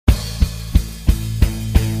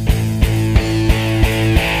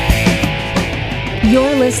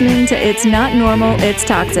You're listening to It's Not Normal, It's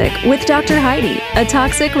Toxic with Dr. Heidi, a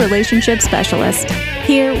toxic relationship specialist.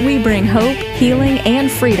 Here, we bring hope, healing, and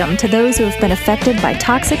freedom to those who have been affected by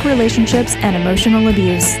toxic relationships and emotional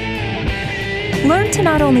abuse. Learn to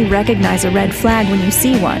not only recognize a red flag when you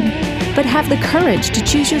see one, but have the courage to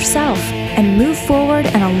choose yourself and move forward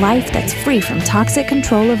in a life that's free from toxic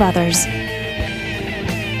control of others.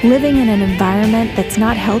 Living in an environment that's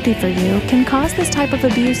not healthy for you can cause this type of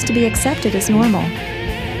abuse to be accepted as normal.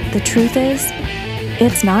 The truth is,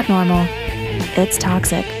 it's not normal. It's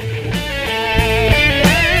toxic.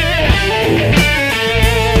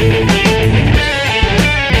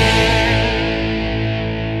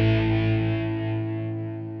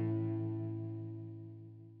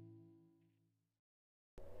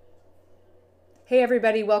 Hey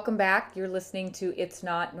everybody, welcome back. You're listening to It's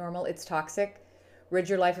Not Normal, It's Toxic. Rid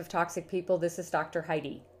your life of toxic people. This is Dr.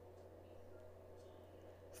 Heidi.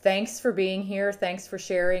 Thanks for being here. Thanks for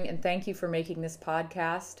sharing. And thank you for making this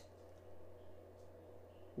podcast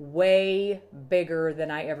way bigger than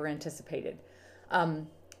I ever anticipated. I'm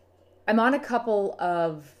on a couple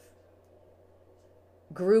of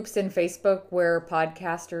groups in Facebook where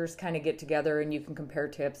podcasters kind of get together and you can compare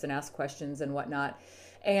tips and ask questions and whatnot.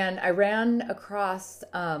 And I ran across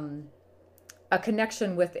a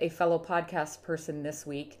connection with a fellow podcast person this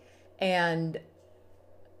week, and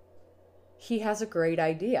he has a great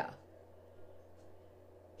idea.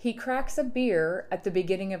 He cracks a beer at the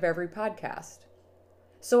beginning of every podcast.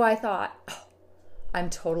 So I thought, I'm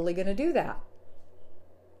totally going to do that.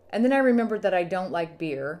 And then I remembered that I don't like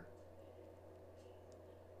beer,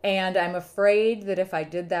 and I'm afraid that if I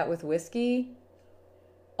did that with whiskey,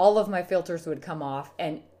 all of my filters would come off,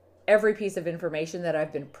 and every piece of information that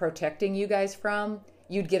I've been protecting you guys from,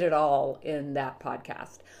 you'd get it all in that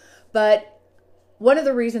podcast. But one of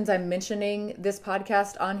the reasons I'm mentioning this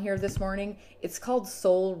podcast on here this morning, it's called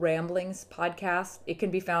Soul Ramblings Podcast. It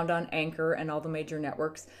can be found on Anchor and all the major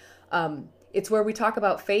networks. It's where we talk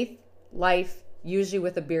about faith, life, usually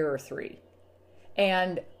with a beer or three.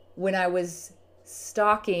 And when I was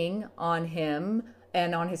stalking on him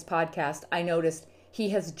and on his podcast, I noticed he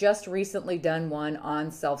has just recently done one on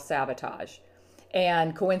self-sabotage.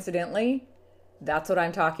 And coincidentally, that's what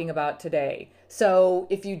I'm talking about today. So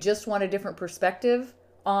if you just want a different perspective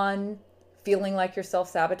on feeling like you're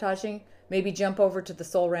self-sabotaging, maybe jump over to the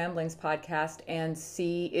Soul Ramblings podcast and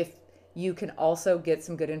see if you can also get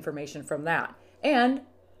some good information from that. And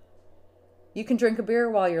you can drink a beer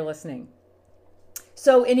while you're listening.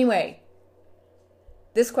 So anyway,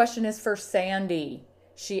 this question is for Sandy.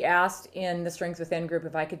 She asked in the Strength Within group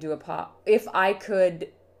if I could do if I could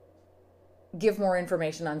give more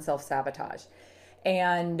information on self-sabotage.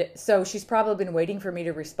 And so she's probably been waiting for me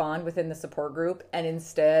to respond within the support group. And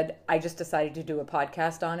instead, I just decided to do a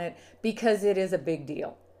podcast on it because it is a big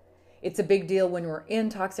deal. It's a big deal when we're in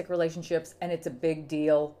toxic relationships, and it's a big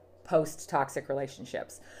deal post-toxic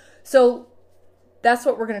relationships. So that's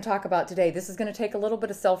what we're going to talk about today. This is going to take a little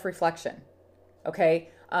bit of self-reflection. Okay?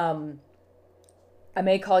 I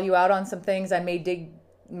may call you out on some things. I may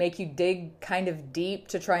make you dig kind of deep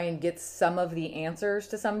to try and get some of the answers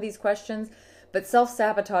to some of these questions. But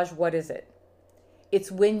self-sabotage, what is it? It's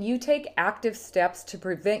when you take active steps to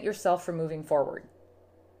prevent yourself from moving forward.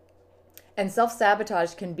 And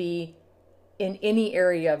self-sabotage can be in any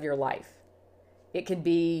area of your life. It could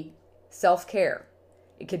be self-care.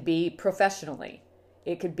 It could be professionally.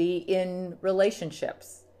 It could be in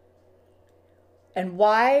relationships. And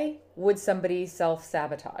why would somebody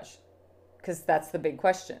self-sabotage? Because that's the big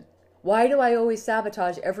question. Why do I always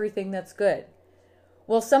sabotage everything that's good?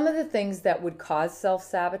 Well, some of the things that would cause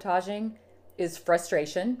self-sabotaging is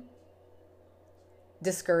frustration,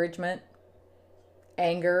 discouragement,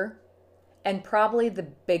 anger, and probably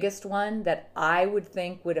the biggest one that I would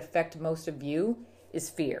think would affect most of you is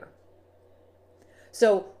fear.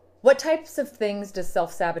 So, what types of things does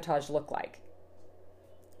self-sabotage look like?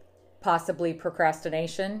 Possibly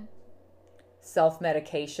procrastination,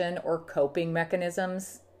 self-medication or coping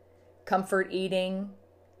mechanisms, comfort eating,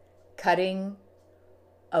 cutting,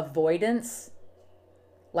 avoidance,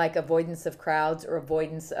 like avoidance of crowds or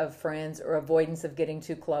avoidance of friends or avoidance of getting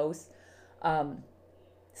too close.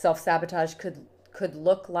 Self-sabotage could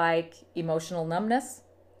look like emotional numbness.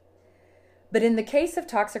 But in the case of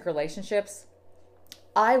toxic relationships,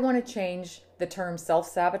 I want to change the term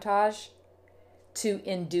self-sabotage to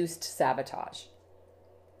induced sabotage.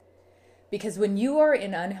 Because when you are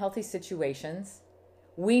in unhealthy situations,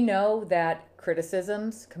 we know that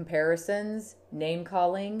criticisms, comparisons,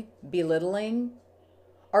 name-calling, belittling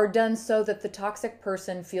are done so that the toxic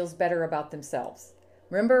person feels better about themselves.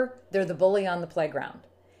 Remember, they're the bully on the playground.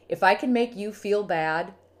 If I can make you feel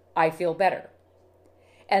bad, I feel better.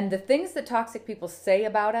 And the things that toxic people say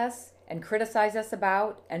about us and criticize us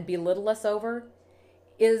about and belittle us over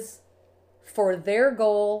is for their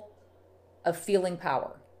goal of feeling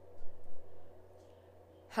power.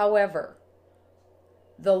 However,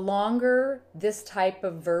 the longer this type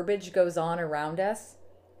of verbiage goes on around us,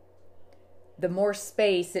 the more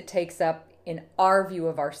space it takes up in our view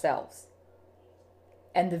of ourselves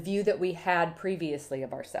and the view that we had previously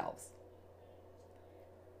of ourselves.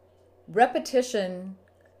 Repetition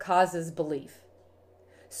causes belief.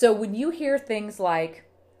 So when you hear things like,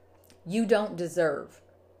 you don't deserve,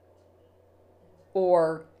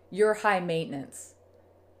 or you're high maintenance,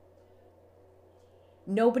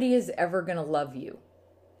 nobody is ever going to love you.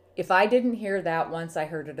 If I didn't hear that once, I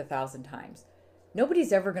heard it 1,000 times.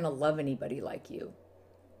 Nobody's ever going to love anybody like you.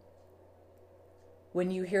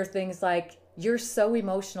 When you hear things like, you're so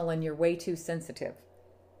emotional and you're way too sensitive.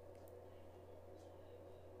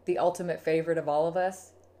 The ultimate favorite of all of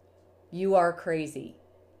us, you are crazy.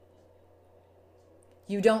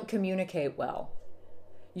 You don't communicate well.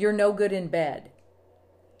 You're no good in bed.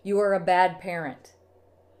 You are a bad parent.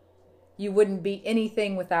 You wouldn't be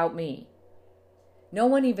anything without me. No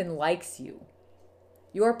one even likes you.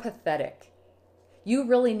 You're pathetic. You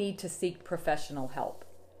really need to seek professional help.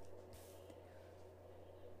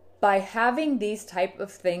 By having these type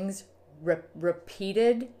of things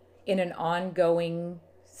repeated in an ongoing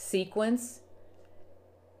sequence,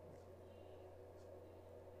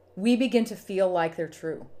 we begin to feel like they're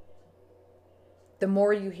true. The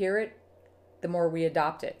more you hear it, the more we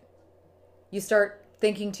adopt it. You start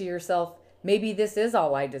thinking to yourself, maybe this is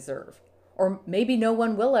all I deserve, or maybe no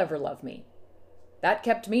one will ever love me. That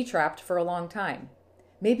kept me trapped for a long time.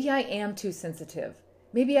 Maybe I am too sensitive.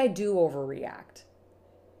 Maybe I do overreact.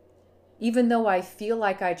 Even though I feel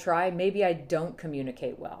like I try, maybe I don't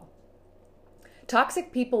communicate well.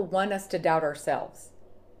 Toxic people want us to doubt ourselves.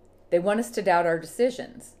 They want us to doubt our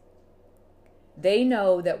decisions. They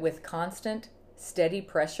know that with constant, steady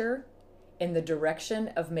pressure in the direction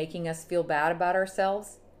of making us feel bad about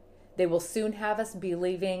ourselves, they will soon have us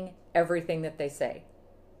believing everything that they say.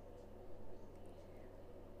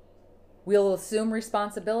 We'll assume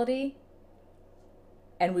responsibility,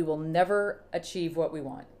 and we will never achieve what we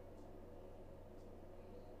want.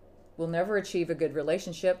 We'll never achieve a good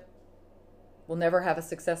relationship. We'll never have a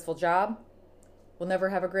successful job. We'll never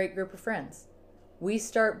have a great group of friends. We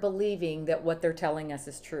start believing that what they're telling us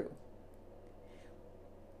is true.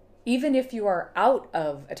 Even if you are out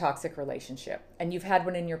of a toxic relationship and you've had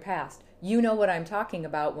one in your past, you know what I'm talking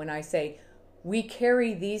about when I say we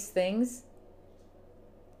carry these things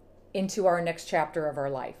into our next chapter of our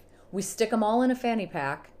life. We stick them all in a fanny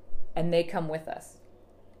pack and they come with us.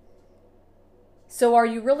 So are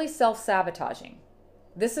you really self-sabotaging?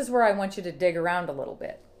 This is where I want you to dig around a little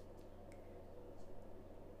bit.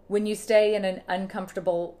 When you stay in an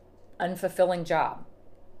uncomfortable, unfulfilling job,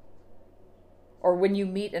 or when you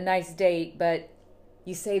meet a nice date, but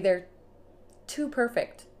you say they're too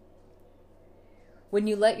perfect. When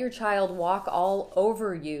you let your child walk all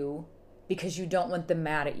over you because you don't want them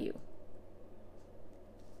mad at you.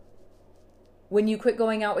 When you quit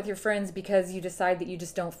going out with your friends because you decide that you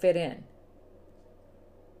just don't fit in.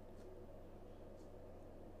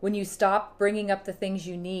 When you stop bringing up the things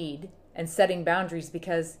you need and setting boundaries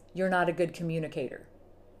because you're not a good communicator.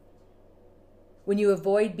 When you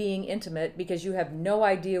avoid being intimate because you have no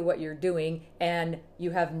idea what you're doing and you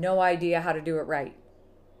have no idea how to do it right.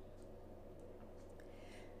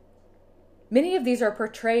 Many of these are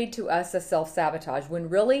portrayed to us as self-sabotage when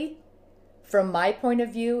really, from my point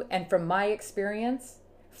of view and from my experience,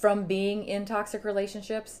 from being in toxic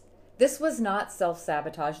relationships, this was not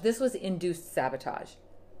self-sabotage. This was induced sabotage.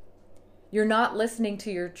 You're not listening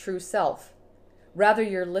to your true self. Rather,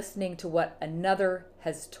 you're listening to what another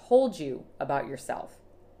has told you about yourself.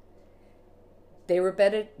 They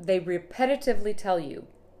repetitively tell you,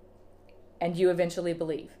 and you eventually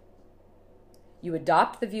believe. You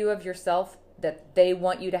adopt the view of yourself that they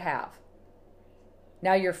want you to have.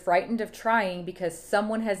 Now you're frightened of trying because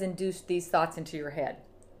someone has induced these thoughts into your head.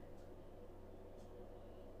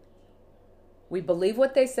 We believe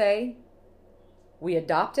what they say, we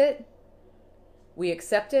adopt it, we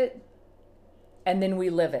accept it, and then we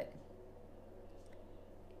live it.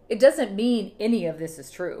 It doesn't mean any of this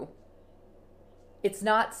is true. It's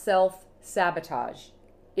not self-sabotage.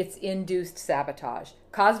 It's induced sabotage,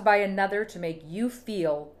 caused by another to make you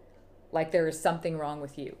feel like there is something wrong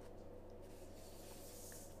with you.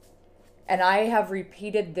 And I have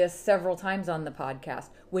repeated this several times on the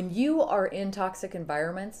podcast. When you are in toxic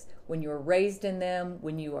environments, when you're raised in them,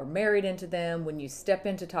 when you are married into them, when you step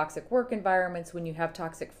into toxic work environments, when you have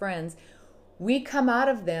toxic friends, we come out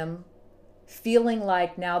of them feeling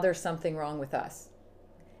like now there's something wrong with us.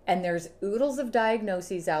 And there's oodles of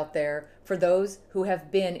diagnoses out there for those who have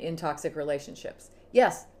been in toxic relationships.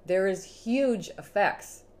 Yes, there is huge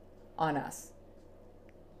effects on us.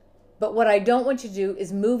 But what I don't want you to do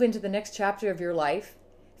is move into the next chapter of your life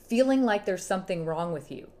feeling like there's something wrong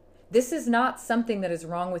with you. This is not something that is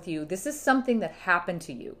wrong with you. This is something that happened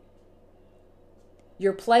to you.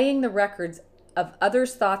 You're playing the records of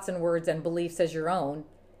others' thoughts and words and beliefs as your own,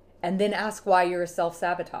 and then ask why you're a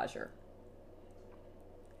self-sabotager.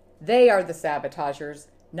 They are the sabotagers,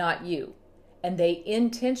 not you. And they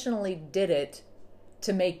intentionally did it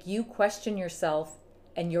to make you question yourself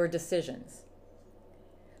and your decisions.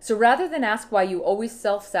 So rather than ask why you always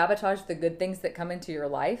self-sabotage the good things that come into your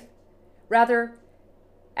life, rather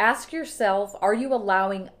ask yourself, are you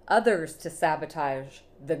allowing others to sabotage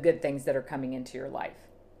the good things that are coming into your life?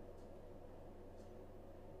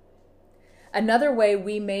 Another way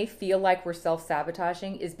we may feel like we're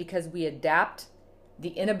self-sabotaging is because we adapt the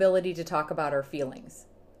inability to talk about our feelings.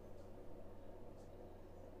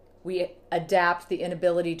 We adapt the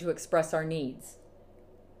inability to express our needs.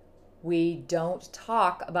 We don't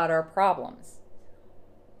talk about our problems.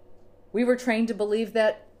 We were trained to believe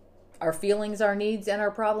that our feelings, our needs, and our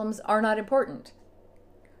problems are not important.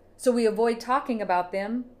 So we avoid talking about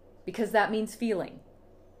them because that means feeling.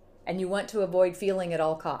 And you want to avoid feeling at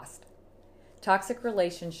all cost. Toxic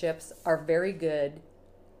relationships are very good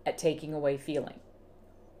at taking away feeling.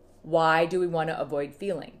 Why do we want to avoid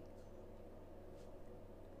feeling?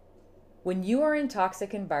 When you are in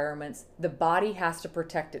toxic environments, the body has to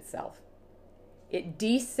protect itself. It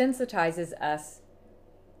desensitizes us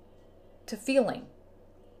to feeling.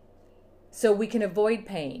 So we can avoid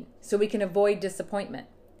pain, so we can avoid disappointment.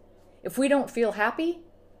 If we don't feel happy,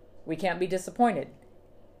 we can't be disappointed.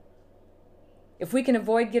 If we can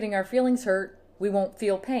avoid getting our feelings hurt, we won't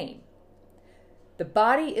feel pain. The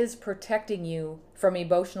body is protecting you from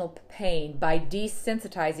emotional pain by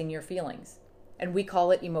desensitizing your feelings. And we call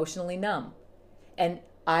it emotionally numb. And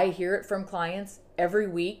I hear it from clients every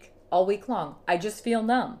week, all week long. I just feel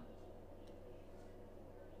numb.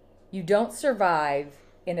 You don't survive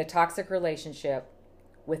in a toxic relationship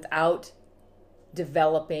without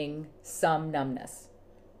developing some numbness.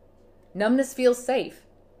 Numbness feels safe.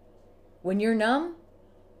 When you're numb,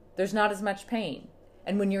 there's not as much pain.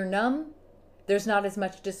 And when you're numb, there's not as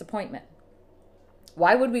much disappointment.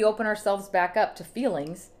 Why would we open ourselves back up to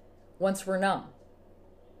feelings once we're numb?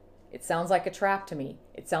 It sounds like a trap to me.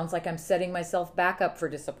 It sounds like I'm setting myself back up for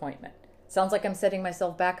disappointment. It sounds like I'm setting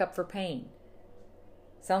myself back up for pain.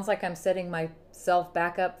 It sounds like I'm setting myself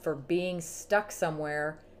back up for being stuck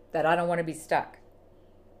somewhere that I don't want to be stuck.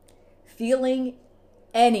 Feeling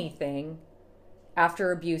anything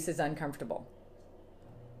after abuse is uncomfortable.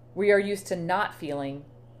 We are used to not feeling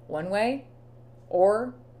one way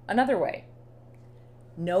or another way.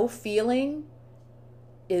 No feeling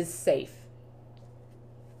is safe.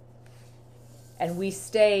 And we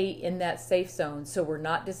stay in that safe zone so we're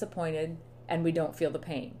not disappointed and we don't feel the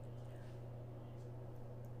pain.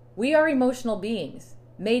 We are emotional beings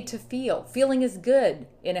made to feel. Feeling is good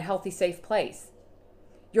in a healthy, safe place.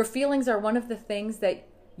 Your feelings are one of the things that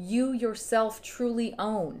you yourself truly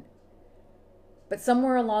own. But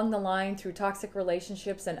somewhere along the line, through toxic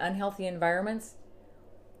relationships and unhealthy environments,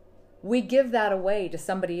 we give that away to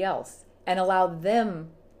somebody else and allow them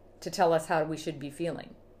to tell us how we should be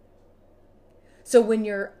feeling. So when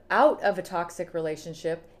you're out of a toxic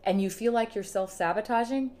relationship and you feel like you're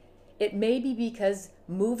self-sabotaging, it may be because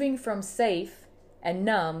moving from safe and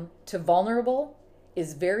numb to vulnerable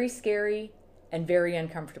is very scary and very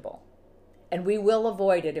uncomfortable. And we will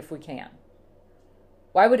avoid it if we can.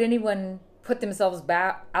 Why would anyone put themselves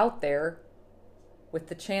back out there with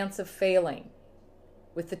the chance of failing,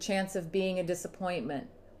 with the chance of being a disappointment,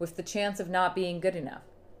 with the chance of not being good enough?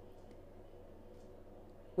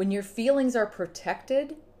 When your feelings are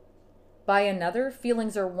protected by another,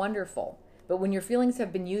 feelings are wonderful. But when your feelings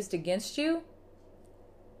have been used against you,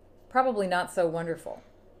 probably not so wonderful.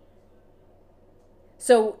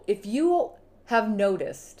 So if you have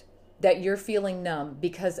noticed that you're feeling numb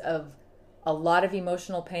because of a lot of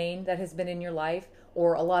emotional pain that has been in your life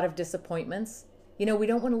or a lot of disappointments, we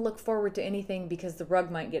don't want to look forward to anything because the rug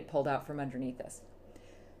might get pulled out from underneath us.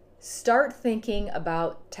 Start thinking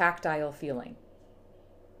about tactile feeling.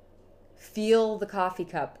 Feel the coffee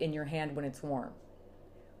cup in your hand when it's warm.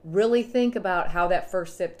 Really think about how that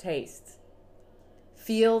first sip tastes.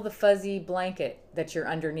 Feel the fuzzy blanket that you're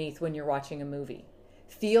underneath when you're watching a movie.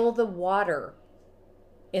 Feel the water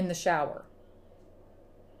in the shower.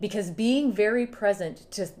 Because being very present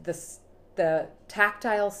to the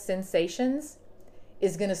tactile sensations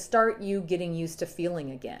is going to start you getting used to feeling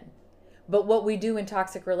again. But what we do in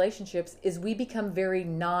toxic relationships is we become very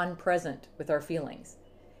non-present with our feelings.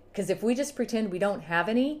 Because if we just pretend we don't have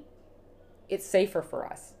any, it's safer for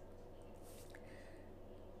us.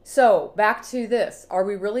 So back to this. Are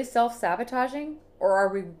we really self-sabotaging, or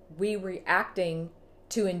are we reacting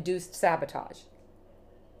to induced sabotage?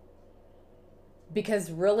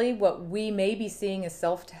 Because really what we may be seeing as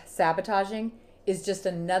self-sabotaging is just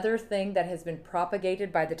another thing that has been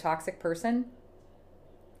propagated by the toxic person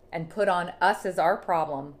and put on us as our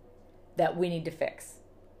problem that we need to fix.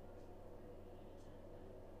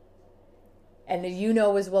 And you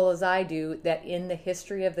know as well as I do that in the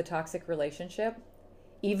history of the toxic relationship,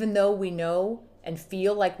 even though we know and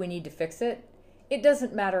feel like we need to fix it, it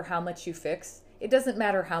doesn't matter how much you fix. It doesn't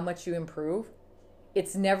matter how much you improve.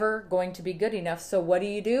 It's never going to be good enough. So what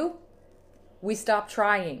do? We stop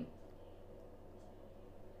trying.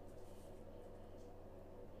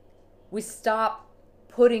 We stop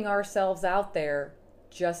putting ourselves out there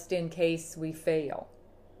just in case we fail.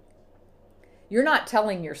 You're not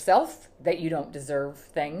telling yourself that you don't deserve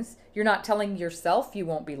things. You're not telling yourself you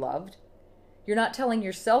won't be loved. You're not telling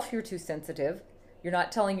yourself you're too sensitive. You're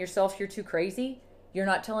not telling yourself you're too crazy. You're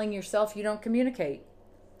not telling yourself you don't communicate.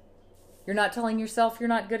 You're not telling yourself you're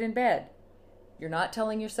not good in bed. You're not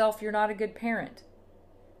telling yourself you're not a good parent.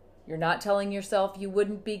 You're not telling yourself you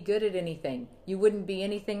wouldn't be good at anything. You wouldn't be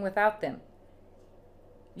anything without them.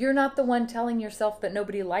 You're not the one telling yourself that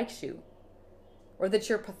nobody likes you, or that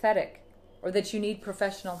you're pathetic, or that you need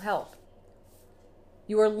professional help.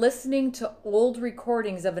 You are listening to old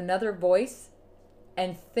recordings of another voice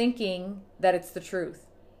and thinking that it's the truth.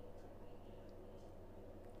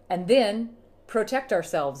 And then protect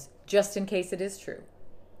ourselves just in case it is true.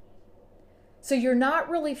 So you're not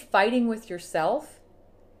really fighting with yourself.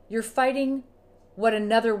 You're fighting what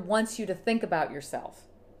another wants you to think about yourself.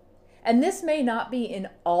 And this may not be in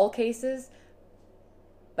all cases,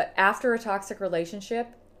 but after a toxic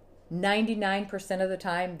relationship, 99% of the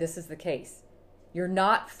time, this is the case. You're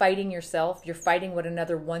not fighting yourself. You're fighting what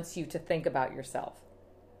another wants you to think about yourself.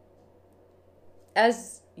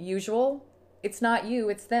 As usual, it's not you,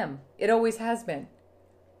 it's them. It always has been.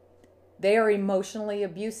 They are emotionally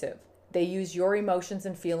abusive. They use your emotions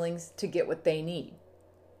and feelings to get what they need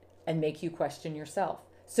and make you question yourself.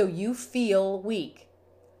 So you feel weak.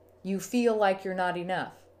 You feel like you're not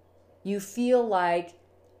enough. You feel like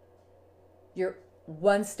you're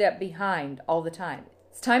one step behind all the time.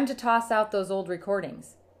 It's time to toss out those old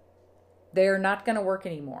recordings. They are not going to work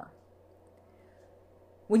anymore.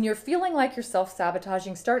 When you're feeling like you're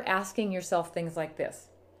self-sabotaging, start asking yourself things like this.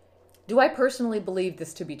 Do I personally believe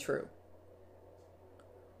this to be true?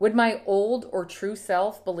 Would my old or true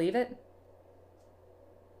self believe it?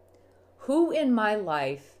 Who in my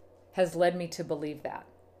life has led me to believe that?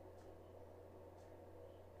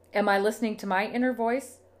 Am I listening to my inner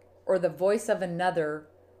voice or the voice of another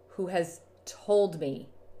who has told me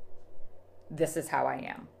this is how I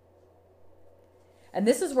am? And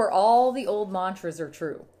this is where all the old mantras are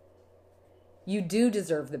true. You do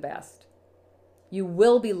deserve the best. You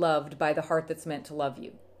will be loved by the heart that's meant to love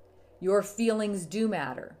you. Your feelings do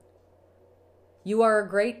matter. You are a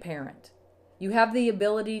great parent. You have the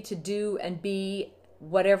ability to do and be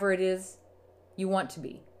whatever it is you want to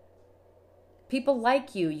be. People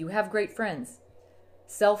like you. You have great friends.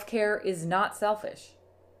 Self-care is not selfish.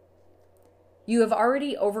 You have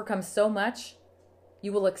already overcome so much.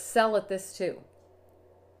 You will excel at this too.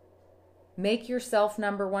 Make yourself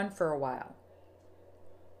number one for a while.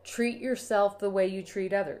 Treat yourself the way you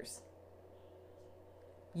treat others.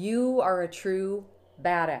 You are a true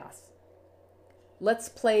badass. Let's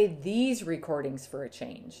play these recordings for a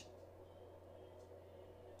change.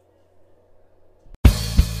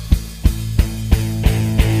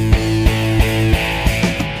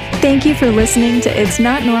 Thank you for listening to It's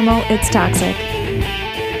Not Normal, It's Toxic.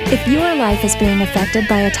 If your life is being affected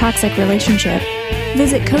by a toxic relationship,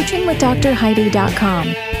 visit coachingwithdrheidi.com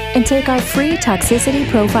and take our free toxicity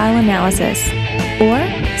profile analysis, or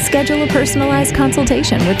schedule a personalized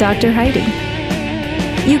consultation with Dr. Heidi.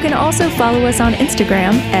 You can also follow us on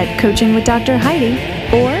Instagram at Coaching with Dr. Heidi,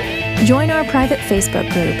 or join our private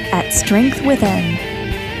Facebook group at Strength Within.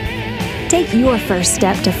 Take your first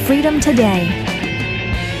step to freedom today.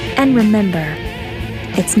 And remember,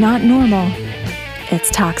 it's not normal,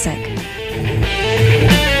 it's toxic.